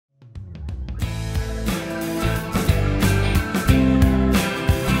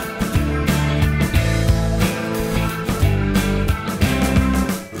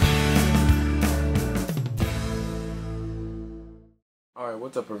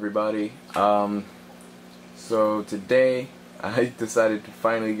What's up everybody? So today I decided to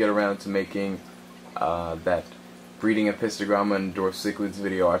finally get around to making that breeding Apistogramma and Dwarf Cichlids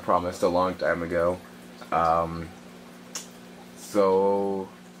video I promised a long time ago.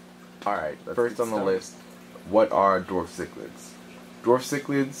 Alright, first on the list, what are Dwarf Cichlids? Dwarf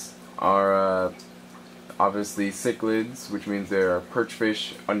Cichlids are obviously cichlids, which means they're perch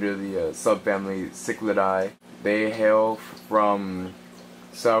fish under the subfamily Cichlidae. They hail from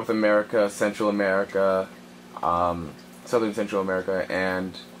South America, Central America, Southern Central America,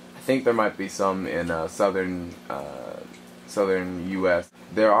 and I think there might be some in Southern U.S.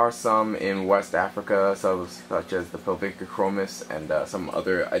 There are some in West Africa, such as the Apistogramma and some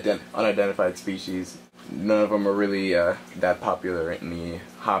other unidentified species. None of them are really that popular in the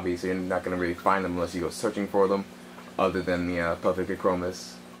hobby, so you're not going to really find them unless you go searching for them, other than the Apistogramma.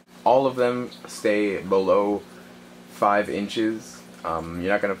 All of them stay below 5 inches. You're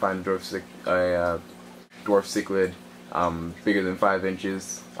not going to find a dwarf cichlid bigger than 5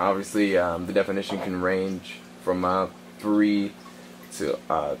 inches. Obviously, the definition can range from 3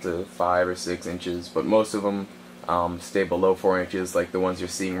 to 5 or 6 inches, but most of them stay below 4 inches, like the ones you're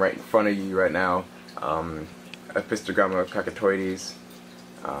seeing right in front of you right now. Apistogramma cockatoides.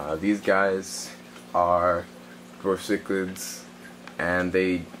 These guys are dwarf cichlids, and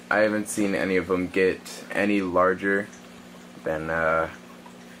I haven't seen any of them get any larger than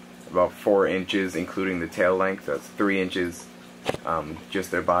about 4 inches, including the tail length. That's 3 inches, just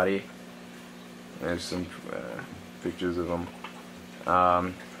their body. There's some pictures of them.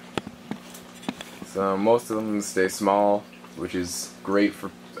 So most of them stay small, which is great for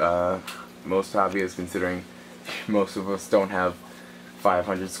most hobbyists, considering most of us don't have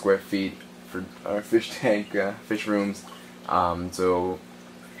 500 square feet for our fish tank, fish rooms. So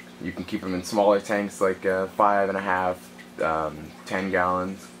you can keep them in smaller tanks, like 5.5, 10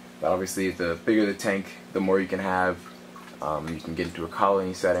 gallons. But obviously, the bigger the tank, the more you can have. You can get into a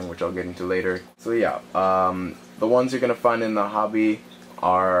colony setting, which I'll get into later. So yeah, the ones you're gonna find in the hobby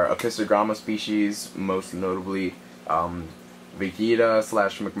are Apistogramma species, most notably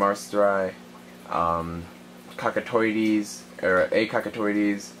Vegeta/McMasterei, cockatoides, or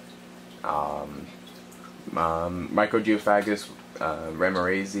acockatoides, Microgeophagus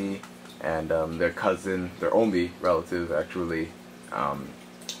ramirezi, and their cousin, their only relative actually,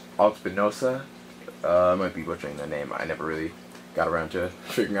 Alspinosa. I might be butchering the name. I never really got around to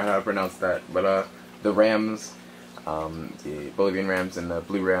figuring out how to pronounce that. But the rams, the Bolivian rams and the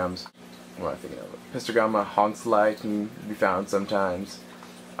blue rams. What am I thinking of? Apistogramma honxlei can be found sometimes.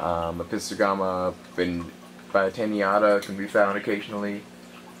 Apistogramma biatenaata can be found occasionally.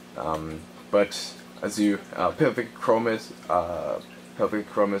 But as you, Pelvicchromis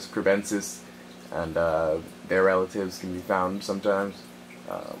cribensis and their relatives can be found sometimes.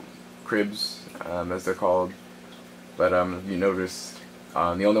 Cribs, as they're called. But you notice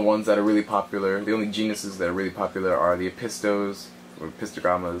the only ones that are really popular, the only genuses that are really popular are the Apistos, or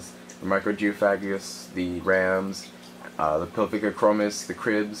Apistogrammas, the Microgeophagus, the rams, the Pelvicchromis, the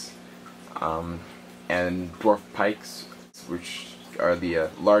cribs, and dwarf pikes, which are the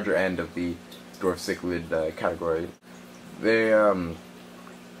larger end of the dwarf cichlid category. They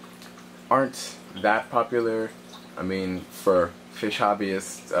aren't that popular. I mean, for fish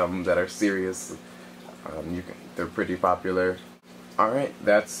hobbyists that are serious, they're pretty popular. Alright,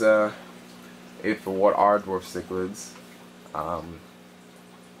 that's it for what are dwarf cichlids.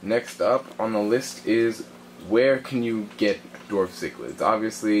 Next up on the list is, where can you get dwarf cichlids?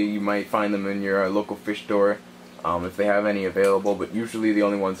 Obviously, you might find them in your local fish store, if they have any available, but usually the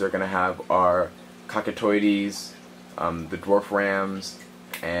only ones they're going to have are cockatoides, the dwarf rams,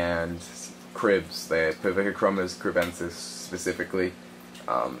 and cribs, the Pelvicchromis cribensis specifically.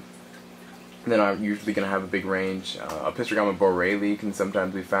 Then I'm usually going to have a big range. Apistogramma borrelii can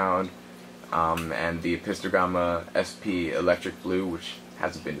sometimes be found, and the Apistogramma SP electric blue, which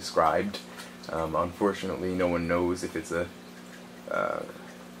hasn't been described. Unfortunately, no one knows if it's a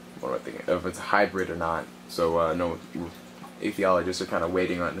what am I thinking? If it's a hybrid or not. So no ichthyologists are kind of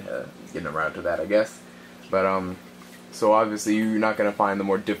waiting on getting around to that, I guess. But so obviously you're not going to find the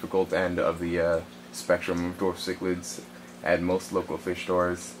more difficult end of the spectrum of dwarf cichlids at most local fish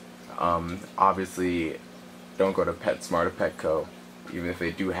stores. Obviously, don't go to PetSmart or Petco, even if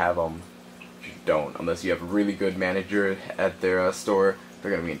they do have them. Don't, unless you have a really good manager at their store.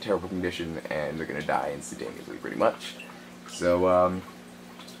 They're going to be in terrible condition and they're going to die instantaneously, pretty much. So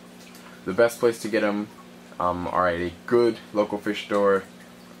the best place to get them are at a good local fish store,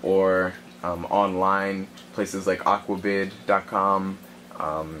 or online places like aquabid.com,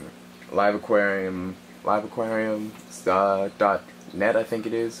 live aquarium .net, I think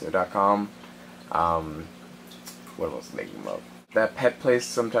it is, or .com. What else making them up? That pet place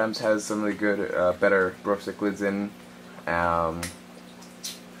sometimes has some really good, better dwarf cichlids in.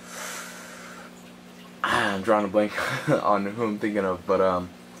 I'm drawing a blank on who I'm thinking of, but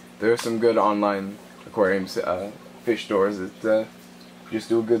there are some good online aquariums, fish stores. Just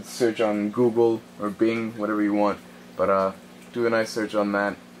do a good search on Google or Bing, whatever you want, but do a nice search on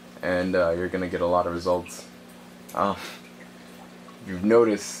that, and you're gonna get a lot of results. You've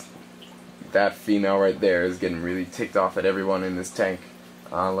noticed that female right there is getting really ticked off at everyone in this tank.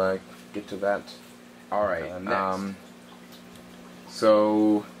 I'll get to that. Alright, next.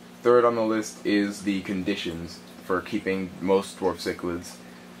 So, third on the list is the conditions for keeping most dwarf cichlids.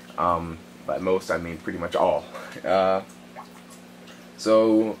 By most, I mean pretty much all.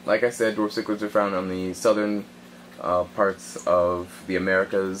 So, like I said, dwarf cichlids are found on the southern parts of the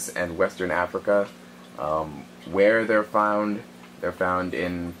Americas and Western Africa. Where they're found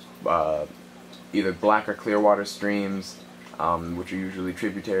in either black or clear water streams, which are usually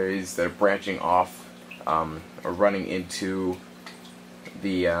tributaries that are branching off or running into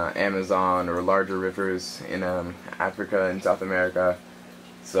the Amazon or larger rivers in Africa and South America.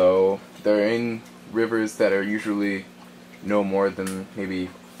 So they're in rivers that are usually no more than maybe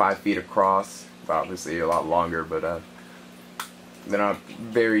 5 feet across, obviously a lot longer, but they're not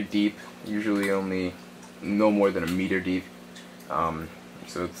very deep, usually only no more than 1 meter deep.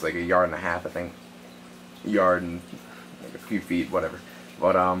 So it's like 1.5 yards, I think. Yard and like a few feet, whatever.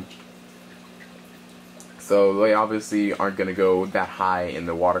 But so they obviously aren't gonna go that high in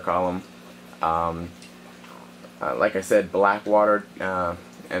the water column. Like I said, black water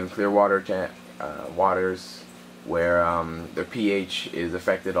and clear water waters where their pH is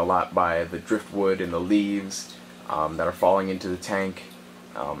affected a lot by the driftwood and the leaves that are falling into the tank,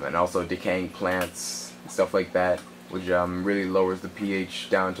 and also decaying plants, stuff like that, which really lowers the pH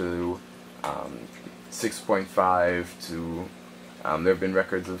down to 6.5 to, there have been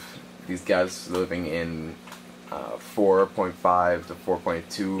records of these guys living in 4.5 to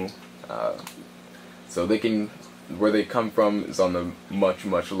 4.2, so they can, where they come from is on the much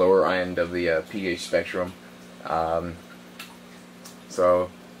lower end of the pH spectrum. So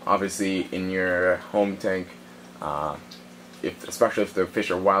obviously in your home tank, especially if the fish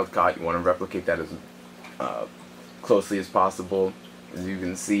are wild caught, you want to replicate that as closely as possible. As you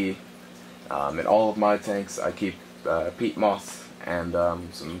can see, in all of my tanks I keep peat moss and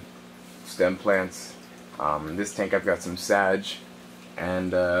some stem plants. In this tank I've got some sage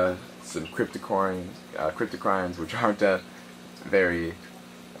and some cryptocorynes, which aren't very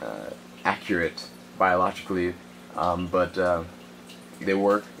accurate biologically, but they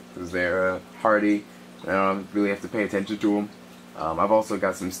work because they're hardy, and I don't really have to pay attention to them. I've also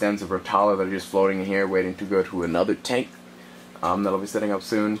got some stems of rotala that are just floating in here waiting to go to another tank that I'll be setting up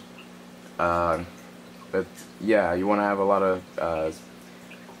soon. But yeah, you want to have a lot of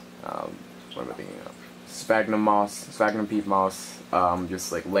what am I thinking of? Sphagnum peat moss,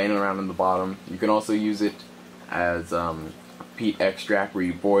 just like laying around in the bottom. You can also use it as peat extract, where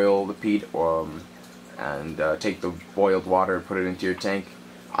you boil the peat and take the boiled water and put it into your tank.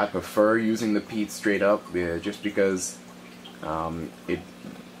 I prefer using the peat straight up, just because it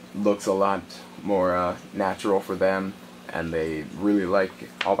looks a lot more natural for them, and they really like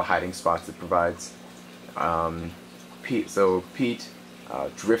all the hiding spots it provides. Peat,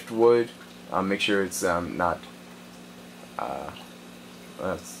 driftwood. Make sure it's not.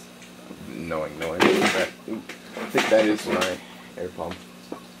 That's annoying noise. I think that is my air pump.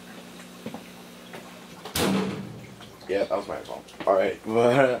 Yeah, that was my air pump. All right,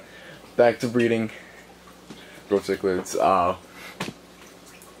 but back to breeding dwarf cichlids.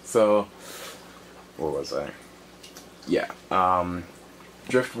 So where was I? Yeah,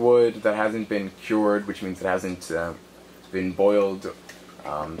 driftwood that hasn't been cured, which means it hasn't been boiled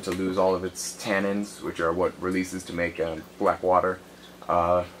to lose all of its tannins, which are what releases to make black water.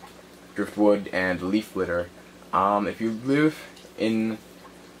 Driftwood and leaf litter. If you live in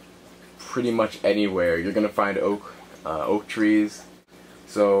pretty much anywhere, you're gonna find oak trees.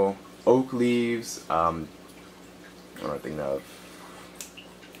 So oak leaves. What am I thinking of?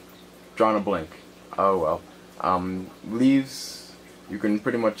 Drawing a blank. Oh well. Leaves you can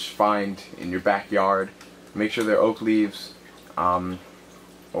pretty much find in your backyard. Make sure they're oak leaves,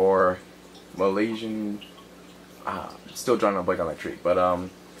 or Malaysian. Still drawing a blank on that tree, but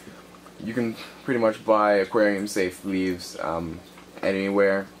you can pretty much buy aquarium safe leaves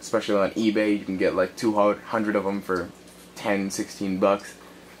anywhere, especially on eBay. You can get like 200 of them for 10-16 bucks.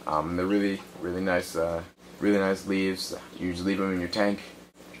 They're really nice leaves. You just leave them in your tank.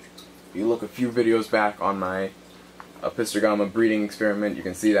 If you look a few videos back on my Apistogramma breeding experiment. You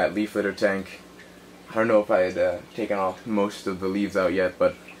can see that leaf litter tank. I don't know if I had taken off most of the leaves out yet,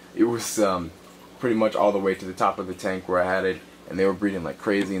 but it was pretty much all the way to the top of the tank where I had it, and they were breeding like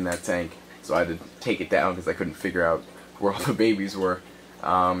crazy in that tank, so I had to take it down because I couldn't figure out where all the babies were.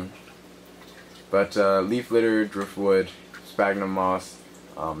 But leaf litter, driftwood, sphagnum moss.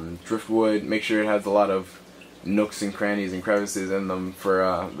 Driftwood, make sure it has a lot of nooks and crannies and crevices in them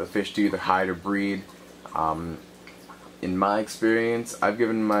for the fish to either hide or breed. In my experience, I've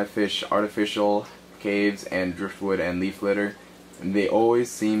given my fish artificial caves and driftwood and leaf litter, and they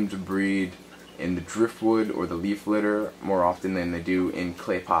always seem to breed in the driftwood or the leaf litter more often than they do in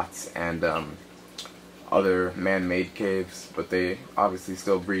clay pots and other man-made caves, but they obviously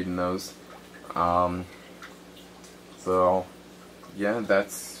still breed in those. So yeah,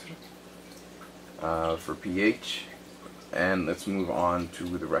 that's for pH, and let's move on to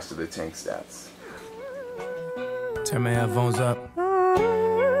the rest of the tank stats. Turn my headphones up.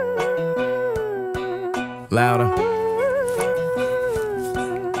 Louder.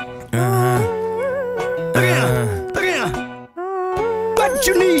 What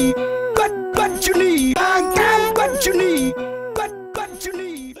you need?